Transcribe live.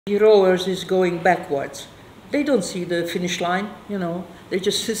The rowers is going backwards. They don't see the finish line, you know. They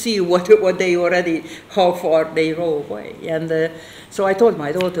just see what they already, how far they row away. And so I told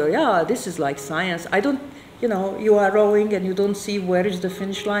my daughter, yeah, this is like science. I don't, you know, you are rowing and you don't see where is the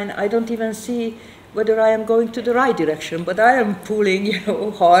finish line. I don't even see whether I am going to the right direction, but I am pulling, you know,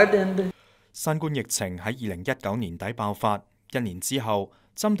 hard. And 新冠疫情喺2019年底爆發，1年之後，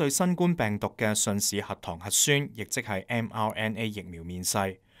針對新冠病毒嘅信使核糖核酸，亦即係 mRNA 疫苗面世，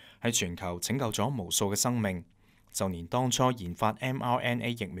喺全球拯救咗無數嘅生命。就連當初研發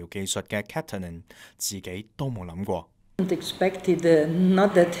mRNA 疫苗技術嘅 Katalin 自己都冇諗過。I expected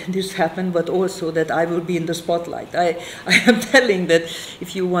not that this happened, but also that I will be in the spotlight. I am telling that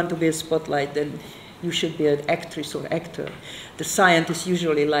if you want to be a spotlight, then you should be an actress or actor. The scientists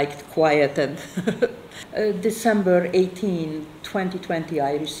usually like quiet and December 18, 2020,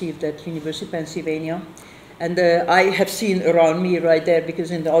 I received at University of Pennsylvania. And I have seen around me right there, because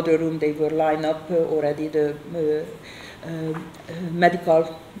in the other room they were lined up already, the medical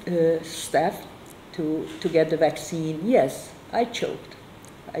staff to get the vaccine. Yes, I choked.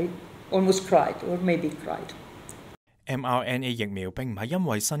 I almost cried, or maybe cried. mRNA 疫苗並唔係因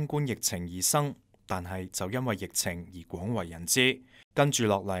為新冠疫情而生，但係就因為疫情而廣為人知。跟住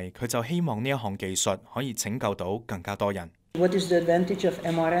落嚟，佢就希望呢一項技術可以拯救到更加多人。What is the advantage of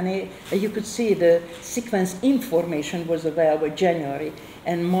mRNA? You could see the sequence information was available in January,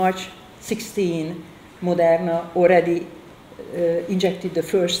 and March 16, Moderna already injected the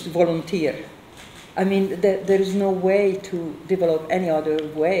first volunteer. I mean, there is no way to develop any other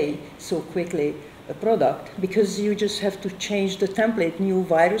way so quickly a product, because you just have to change the template, new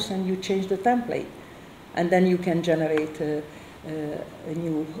virus, and you change the template, and then you can generate a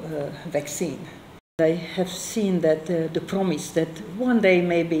new vaccine. I have seen that the promise that one day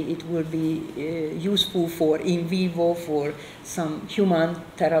maybe it will be useful for in vivo, for some human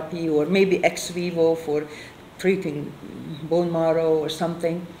therapy, or maybe ex vivo for treating bone marrow or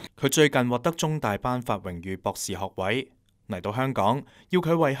something. 佢最近獲得中大頒發榮譽博士學位，嚟到香港，要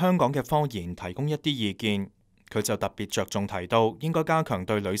佢為香港嘅科研提供一啲意見。佢就特別着重提到應該加強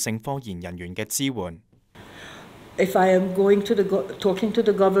對女性科研人員嘅支援。If I am going to talking to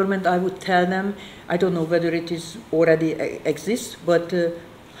the government, I would tell them, I don't know whether it is already exists, but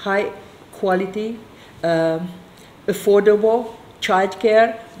high quality, affordable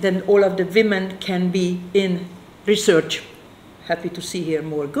childcare, then all of the women can be in research. Happy to see here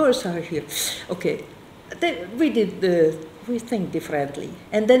more girls are here. Okay, we think differently.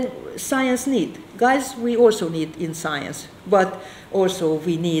 And then science need. Guys, we also need in science, but also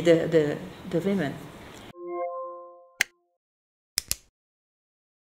we need the women.